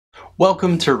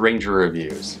Welcome to Ranger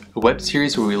Reviews, a web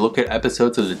series where we look at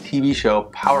episodes of the TV show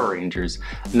Power Rangers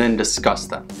and then discuss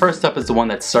them. First up is the one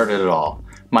that started it all,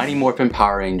 Mighty Morphin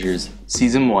Power Rangers,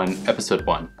 Season 1, Episode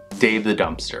 1, Dave the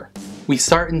Dumpster. We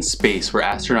start in space where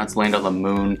astronauts land on the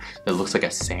moon that looks like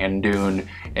a sand dune,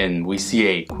 and we see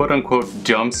a quote-unquote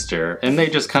dumpster, and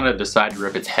they just kind of decide to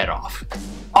rip its head off.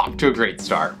 Off to a great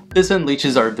start. This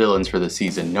unleashes our villains for the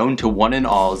season, known to one and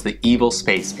all as the evil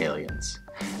space aliens.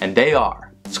 And they are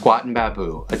Squat and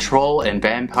Babu, a troll and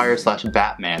vampire slash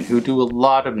Batman who do a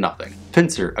lot of nothing.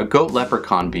 Fincer, a goat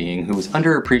leprechaun being who is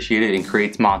underappreciated and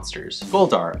creates monsters.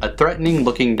 Goldar, a threatening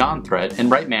looking non-threat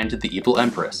and right man to the evil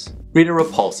Empress. Rita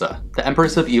Repulsa, the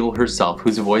Empress of Evil herself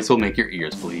whose voice will make your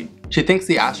ears bleed. She thanks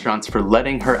the astronauts for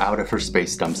letting her out of her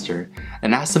space dumpster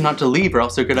and asks them not to leave or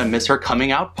else they're gonna miss her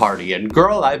coming out party, and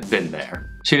girl, I've been there.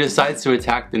 She decides to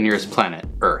attack the nearest planet,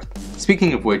 Earth.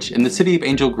 Speaking of which, in the city of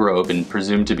Angel Grove, and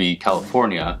presumed to be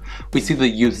California, we see the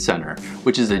Youth Center,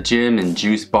 which is a gym and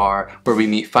juice bar where we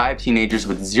meet 5 teenagers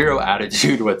with zero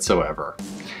attitude whatsoever.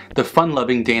 The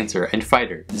fun-loving dancer and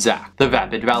fighter, Zach, the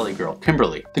vapid valley girl,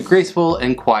 Kimberly, the graceful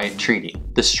and quiet Trini,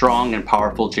 the strong and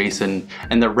powerful Jason,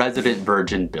 and the resident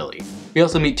virgin, Billy. We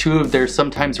also meet 2 of their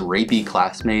sometimes rapey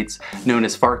classmates, known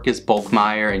as Farkas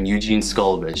Bulkmeyer and Eugene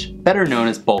Skulovich, better known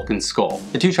as Bulk and Skull.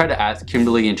 The 2 try to ask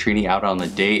Kimberly and Trini out on a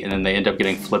date, and then they end up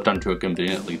getting flipped onto a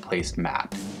conveniently placed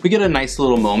mat. We get a nice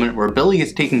little moment where Billy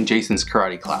is taking Jason's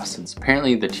karate class, since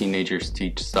apparently the teenagers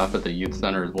teach stuff at the youth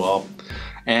center as well.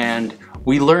 And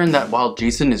we learn that while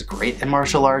Jason is great at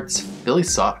martial arts, Billy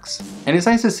sucks. And it's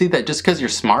nice to see that just because you're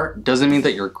smart doesn't mean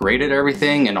that you're great at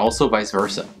everything, and also vice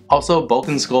versa. Also, Bulk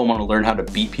and Skull want to learn how to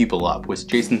beat people up, which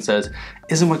Jason says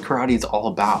isn't what karate is all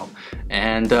about.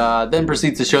 And then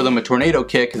proceeds to show them a tornado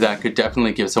kick that could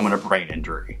definitely give someone a brain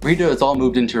injury. Rita is all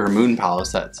moved into her moon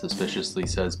palace that suspiciously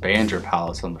says Banjo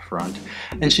Palace on the front,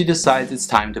 and she decides it's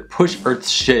time to push Earth's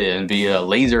shit in via a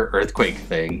laser earthquake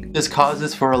thing. This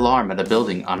causes for alarm at a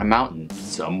building on a mountain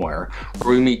somewhere,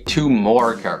 where we meet 2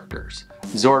 more characters,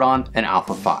 Zordon and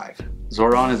Alpha 5.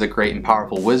 Zordon is a great and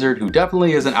powerful wizard who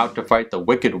definitely isn't out to fight the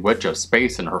Wicked Witch of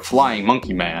Space and her flying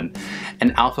monkey man,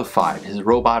 and Alpha 5, his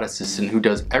robot assistant who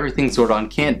does everything Zordon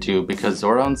can't do because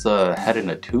Zordon's head in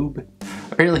a tube.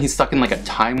 Apparently he's stuck in like a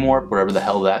time warp, whatever the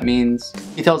hell that means.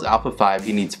 He tells Alpha 5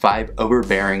 he needs 5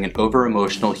 overbearing and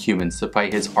over-emotional humans to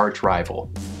fight his arch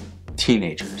rival,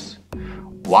 teenagers.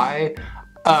 Why?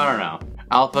 I don't know.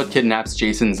 Alpha kidnaps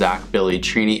Jason, Zach, Billy,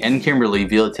 Trini, and Kimberly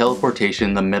via teleportation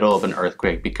in the middle of an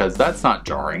earthquake because that's not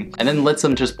jarring, and then lets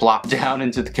them just plop down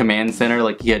into the command center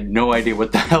like he had no idea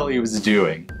what the hell he was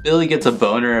doing. Billy gets a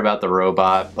boner about the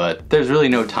robot, but there's really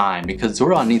no time because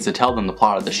Zordon needs to tell them the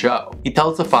plot of the show. He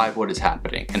tells the 5 what is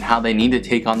happening and how they need to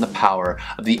take on the power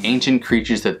of the ancient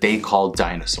creatures that they call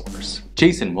dinosaurs.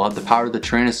 Jason will have the power of the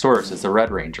Tyrannosaurus as the Red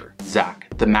Ranger, Zach,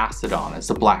 the Mastodon as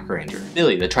the Black Ranger,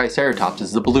 Billy, the Triceratops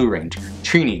as the Blue Ranger,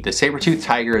 Trini, the Saber-toothed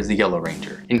Tiger as the Yellow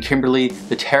Ranger, and Kimberly,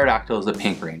 the Pterodactyl as the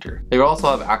Pink Ranger. They will also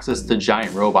have access to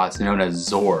giant robots known as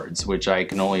Zords, which I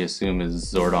can only assume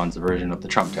is Zordon's version of the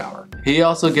Trump Tower. He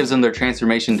also gives them their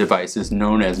transformation devices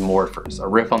known as Morphers, a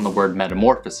riff on the word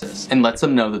metamorphosis, and lets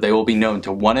them know that they will be known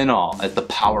to one and all as the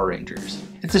Power Rangers.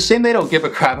 It's a shame they don't give a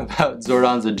crap about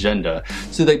Zordon's agenda,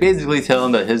 so they basically tell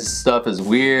him that his stuff is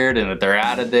weird and that they're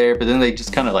out of there, but then they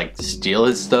just kind of like steal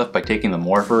his stuff by taking the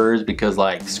Morphers because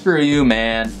like, screw you,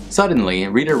 man. Suddenly,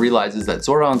 Rita realizes that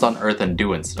Zordon's on Earth and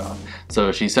doing stuff,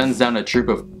 so she sends down a troop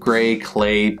of gray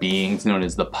clay beings known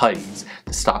as the Putties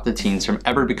to stop the teens from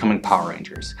ever becoming Power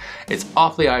Rangers. It's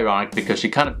awfully ironic because she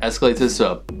kind of escalates this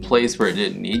to a place where it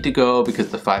didn't need to go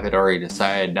because the 5 had already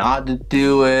decided not to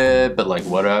do it, but like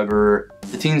whatever.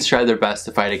 The teens try their best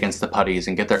to fight against the Putties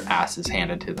and get their asses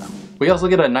handed to them. We also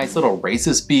get a nice little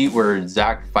racist beat where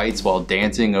Zach fights while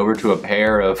dancing over to a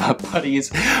pair of Putties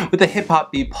with a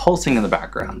hip-hop beat pulsing in the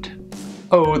background.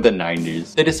 Oh, the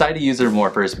 90s. They decide to use their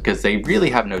morphers because they really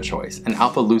have no choice, and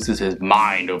Alpha loses his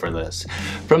mind over this.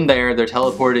 From there, they're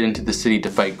teleported into the city to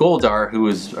fight Goldar, who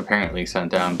was apparently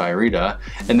sent down by Rita,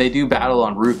 and they do battle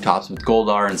on rooftops with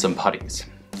Goldar and some Putties.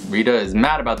 Rita is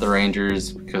mad about the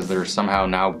Rangers because they're somehow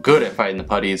now good at fighting the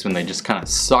Putties when they just kind of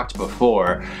sucked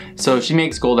before, so she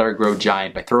makes Goldar grow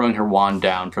giant by throwing her wand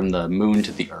down from the moon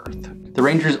to the Earth. The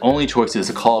Rangers' only choice is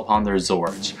to call upon their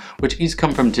Zords, which each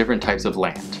come from different types of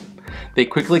land. They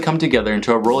quickly come together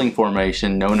into a rolling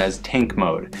formation known as tank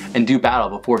mode and do battle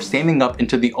before standing up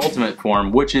into the ultimate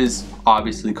form, which is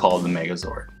obviously called the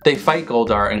Megazord. They fight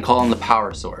Goldar and call on the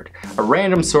Power Sword, a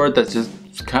random sword that's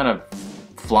just kind of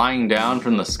flying down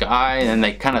from the sky, and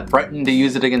they kind of threaten to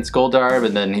use it against Goldar,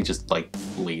 but then he just like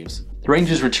leaves. The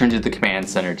Rangers return to the command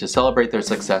center to celebrate their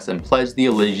success and pledge the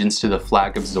allegiance to the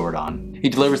flag of Zordon. He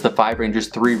delivers the 5 Rangers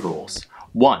 3 rules.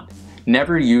 1.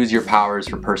 Never use your powers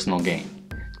for personal gain.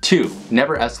 2.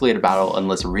 Never escalate a battle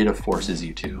unless Rita forces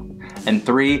you to. And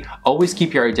 3. Always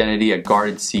keep your identity a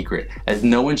guarded secret, as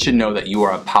no one should know that you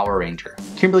are a Power Ranger.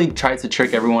 Kimberly tries to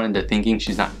trick everyone into thinking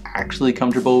she's not actually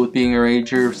comfortable with being a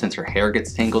Ranger since her hair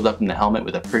gets tangled up in the helmet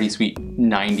with a pretty sweet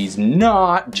 90s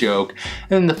not joke, and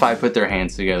then the 5 put their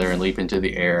hands together and leap into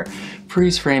the air,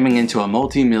 freeze framing into a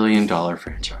multi-million-dollar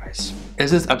franchise. Is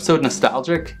this episode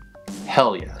nostalgic?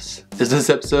 Hell yes. Is this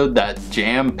episode that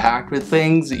jam-packed with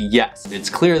things? Yes. It's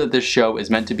clear that this show is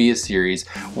meant to be a series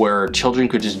where children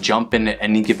could just jump in at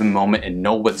any given moment and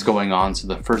know what's going on, so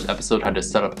the first episode had to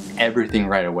set up everything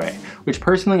right away, which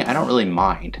personally I don't really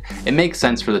mind. It makes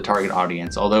sense for the target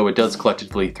audience, although it does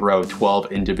collectively throw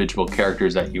 12 individual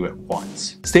characters at you at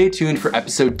once. Stay tuned for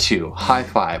episode 2, High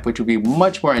Five, which would be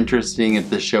much more interesting if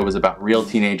this show was about real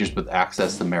teenagers with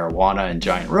access to marijuana and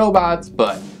giant robots,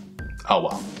 but oh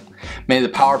well. May the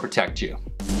power protect you.